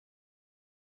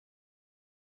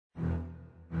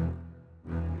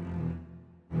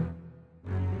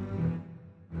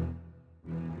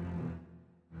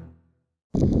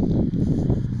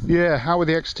Yeah, out with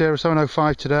the X-terra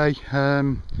 705 today.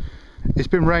 It's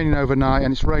been raining overnight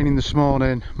and it's raining this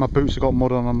morning. My boots have got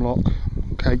mud on them, look,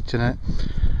 I'm caked in it.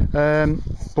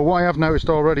 But what I have noticed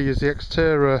already is the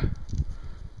X-terra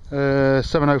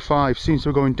 705 seems to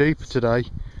be going deeper today.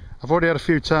 I've already had a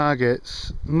few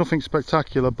targets, nothing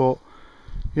spectacular, but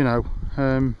you know,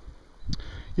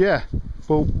 yeah,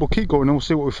 we'll keep going and we'll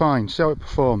see what we find, see how it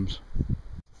performs.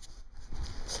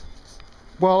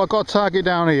 Well, I've got a target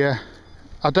down here.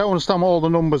 I don't understand what all the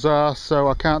numbers are, so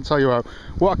I can't tell you how.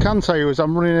 What I can tell you is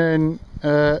I'm running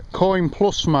in coin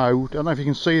plus mode. I don't know if you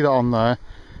can see that on there,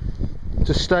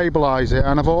 to stabilise it,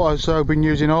 and I've also been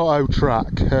using auto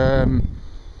track.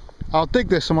 I'll dig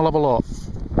this and we'll have a look.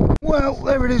 Well,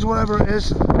 there it is, whatever it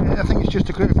is. I think it's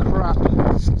just a bit of crap.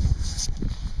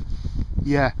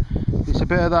 Yeah, it's a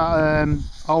bit of that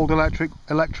old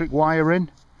electric wiring,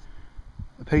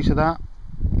 a piece of that.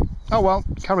 Oh well,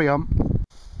 carry on.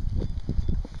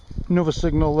 Another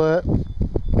signal there.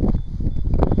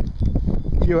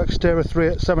 X-terra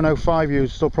 705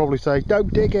 users will probably say,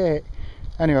 don't dig it.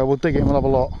 Anyway, we'll dig it and we'll have a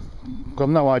look. I've got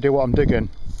no idea what I'm digging.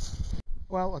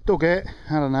 Well, I dug it,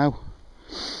 I don't know,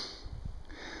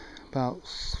 about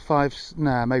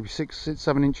maybe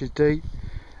 6-7 inches deep.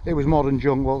 It was modern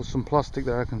junk. Well, there's some plastic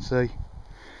there I can see.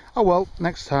 Oh well,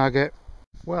 next target.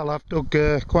 Well, I've dug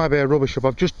quite a bit of rubbish up.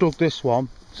 I've just dug this one.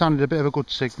 Sounded a bit of a good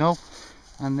signal.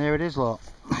 And there it is, look.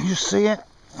 You see it?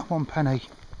 1 penny.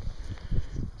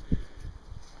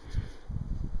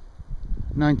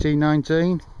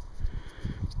 1919.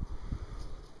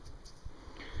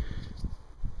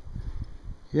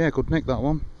 Yeah, good nick that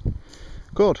one.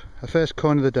 Good, a first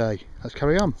coin of the day. Let's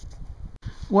carry on.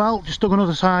 Well, just dug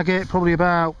another target, probably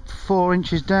about 4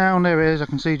 inches down. There it is, I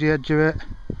can see the edge of it.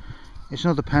 It's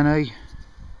another penny.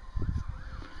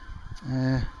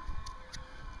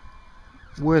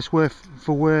 Worse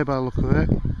for wear by the look of it.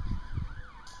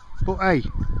 But hey,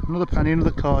 another penny,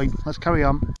 another coin. Let's carry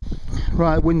on.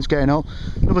 Right, wind's getting up.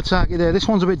 Another target there. This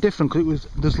one's a bit different because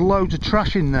there's loads of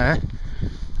trash in there.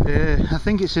 I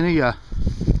think it's in here.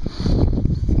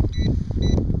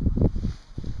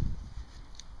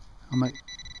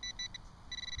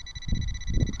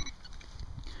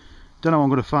 Don't know what I'm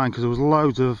going to find because there was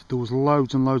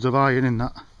loads and loads of iron in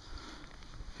that.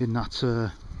 Should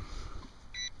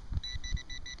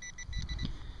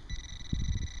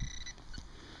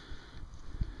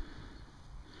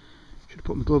have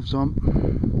put my gloves on.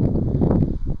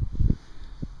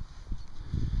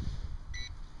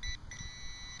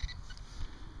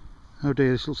 Oh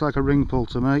dear, this looks like a ring pull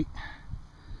to me.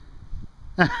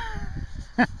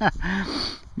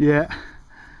 Yeah,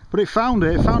 but it found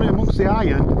it amongst the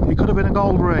iron. It could have been a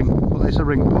gold ring, but it's a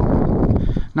ring pull.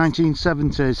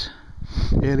 1970s,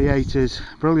 early 80s,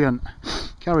 brilliant.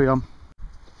 Carry on.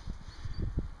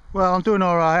 Well, I'm doing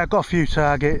alright. I've got a few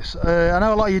targets. I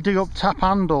know a lot of you dig up tap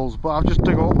handles, but I've just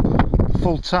dug up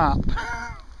full tap.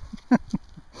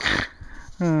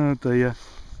 Oh dear.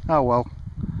 Oh well,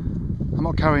 I'm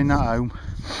not carrying that home.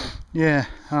 Yeah,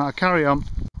 I'll carry on.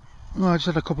 Well, I just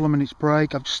had a couple of minutes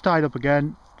break. I've just started up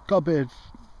again. Got a bit of,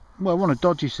 well, it wasn't a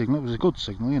dodgy signal, it was a good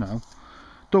signal, you know.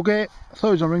 Dug it, thought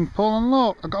it was a ring pull, and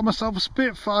look, I got myself a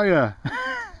Spitfire.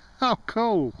 How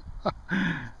cool.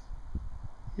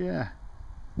 Yeah.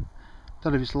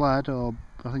 Don't know if it's lead or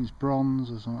I think it's bronze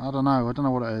or something. I don't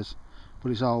know what it is,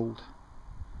 but it's old.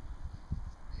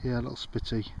 Yeah, a little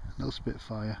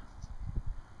Spitfire.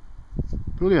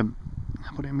 Brilliant.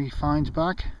 I'll put it in my finds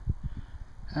bag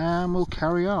and we'll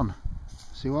carry on.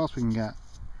 See what else we can get.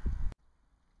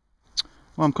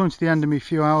 Well, I'm coming to the end of my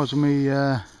few hours with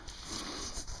my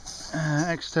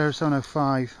X-terra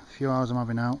 705. A few hours I'm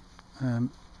having out. I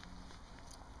think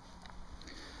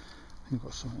I've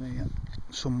got something here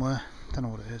somewhere. Don't know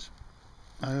what it is.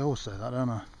 I always say that, don't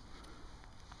I?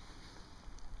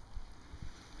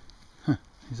 Huh,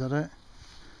 is that it?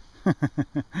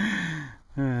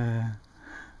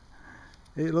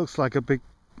 It looks like a big.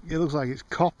 It looks like it's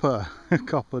copper,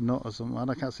 copper nut or something.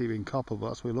 I can't see it being copper, but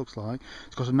that's what it looks like.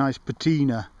 It's got a nice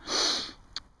patina.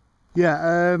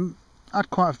 Yeah, I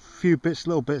had quite a few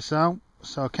little bits out,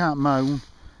 so I can't moan.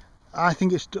 I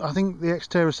think the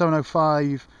X-terra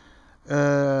 705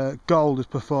 gold has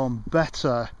performed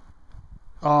better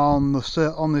on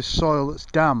this soil that's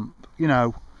damp. You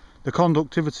know, the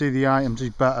conductivity of the items is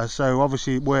better, so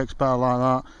obviously it works better like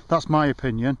that. That's my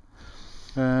opinion.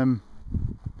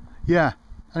 Yeah.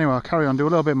 Anyway, I'll carry on, do a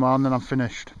little bit more and then I'm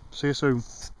finished. See you soon.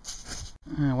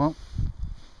 Yeah, well,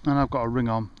 and I've got a ring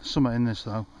on. There's something in this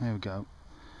though. Here we go.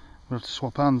 We'll have to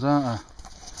swap hands, aren't I?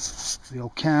 The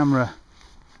old camera.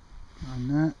 And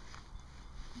that.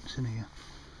 It's in here.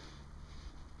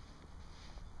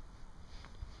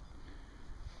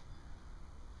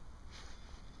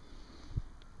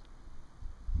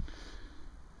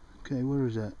 Okay, where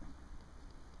is it?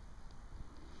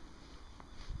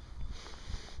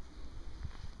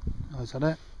 Oh, is that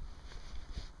it?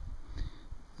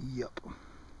 Yup.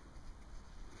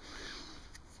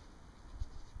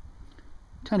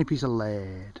 Tiny piece of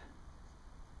lead.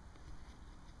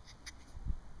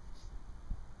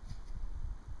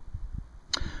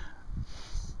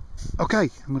 Okay,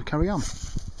 I'm going to carry on.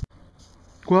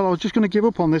 Well, I was just going to give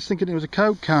up on this thinking it was a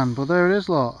Coke can, but there it is,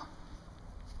 lot.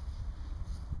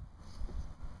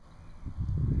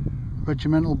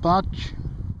 Regimental badge.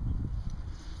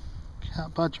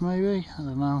 Cat badge maybe? I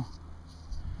don't know.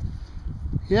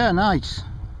 Yeah, nice.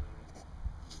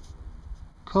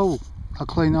 Cool. I'll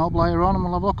clean that up later on and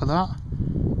we'll have a look at that.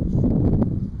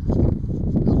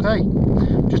 Okay,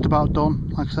 just about done,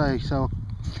 like I say. So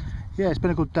yeah, it's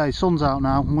been a good day. Sun's out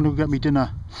now. I'm going to go get me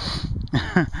dinner.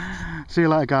 See you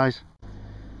later, guys.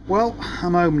 Well,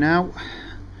 I'm home now.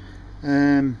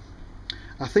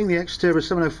 I think the X-terra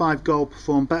 705 Gold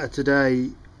performed better today.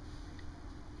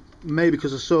 Maybe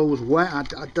because the soil was wet. I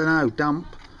don't know, damp.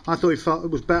 I thought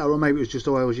it was better, or maybe it was just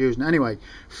the way I was using it. Anyway,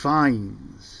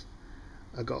 fines.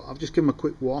 I've just given them a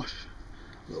quick wash.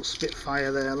 A little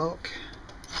Spitfire there, look.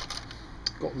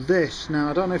 Got this. Now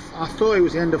I don't know if I thought it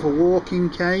was the end of a walking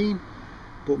cane,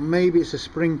 but maybe it's a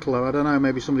sprinkler. I don't know.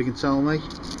 Maybe somebody can tell me.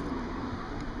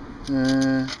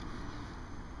 A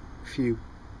few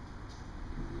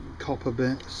copper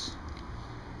bits.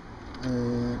 Let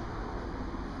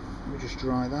me just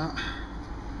dry that.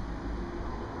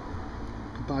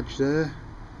 A badge there.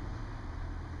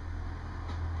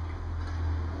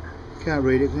 Can't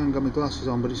read it because I haven't got my glasses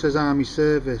on, but it says Army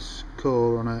Service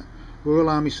Corps on it. Royal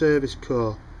Army Service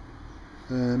Corps.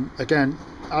 Again,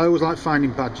 I always like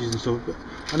finding badges and stuff, but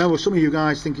I know some of you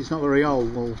guys think it's not very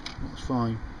old. Well, that's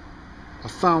fine. I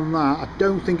found that. I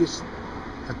don't think it's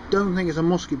a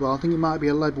musket ball. I think it might be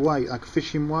a lead weight, like a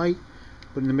fishing weight,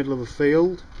 but in the middle of a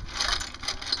field.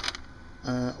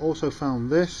 Also found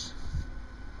this.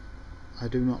 I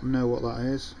do not know what that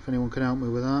is. If anyone can help me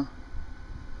with that,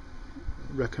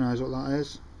 recognise what that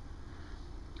is.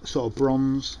 Sort of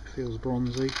bronze, feels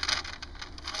bronzy.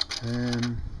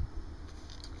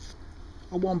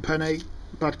 A 1 penny,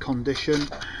 bad condition.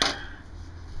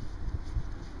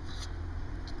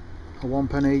 A 1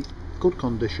 penny, good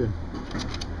condition.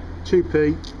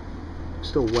 2p,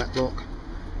 still wet, look.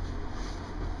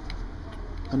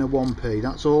 And a 1p.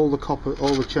 That's all the copper,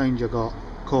 all the change I got.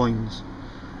 Coins.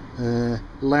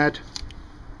 Lead.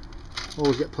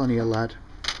 Always get plenty of lead.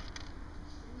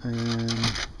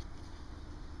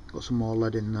 Got some more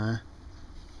lead in there.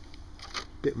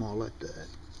 Bit more lead there.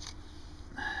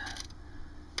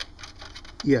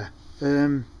 Yeah.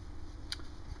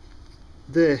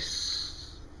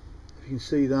 This, if you can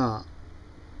see that,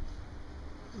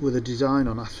 with a design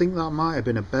on, I think that might have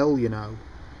been a bell, you know.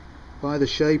 By the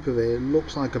shape of it, it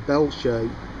looks like a bell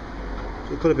shape.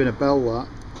 So it could have been a bell, that.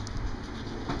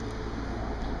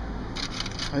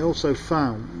 I also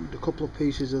found a couple of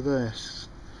pieces of this.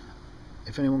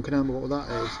 If anyone can help me what that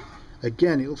is.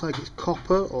 Again, it looks like it's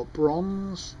copper or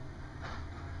bronze.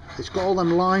 It's got all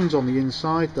them lines on the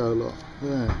inside though, look.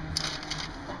 There.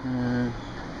 You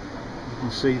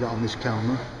can see that on this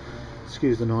camera.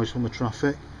 Excuse the noise from the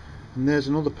traffic. And there's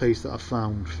another piece that I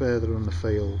found further in the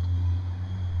field.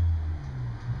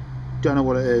 Don't know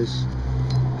what it is.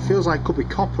 It feels like it could be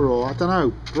copper or, I don't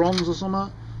know, bronze or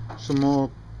something. Some more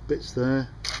bits there.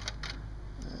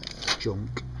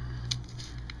 Junk.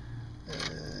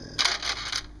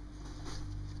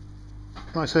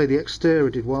 Like I say, the X-terra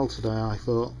did well today, I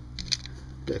thought.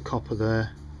 Bit of copper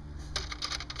there.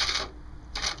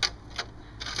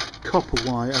 Copper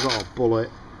white, I got a bullet.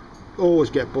 Always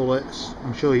get bullets,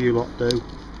 I'm sure you lot do.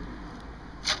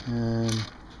 And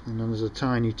then there's a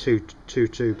tiny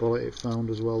 222 bullet it found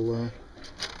as well there.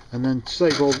 And then to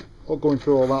save all going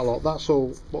through all that lot, that's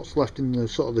all what's left in the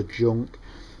sort of the junk.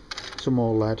 Some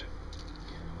more lead.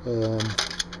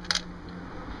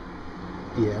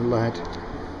 Yeah, lead.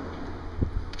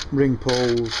 Ring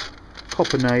pulls,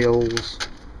 copper nails,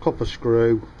 copper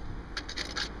screw.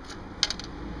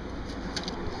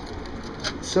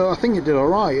 So I think it did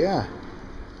alright, yeah.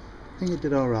 I think it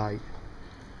did alright.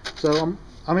 So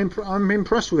I'm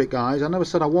impressed with it, guys. I never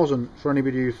said I wasn't, for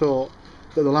anybody who thought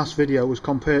that the last video was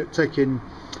making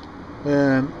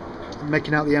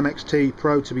out the MXT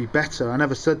Pro to be better. I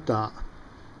never said that.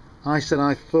 I said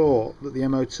I thought that the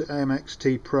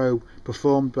MXT Pro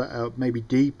performed better, maybe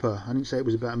deeper. I didn't say it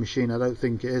was a better machine. I don't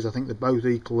think it is. I think they're both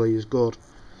equally as good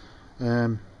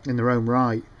in their own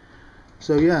right.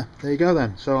 So yeah, there you go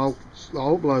then. So I'll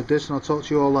upload this and I'll talk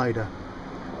to you all later.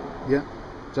 Yeah,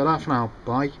 ta-ra for now.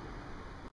 Bye.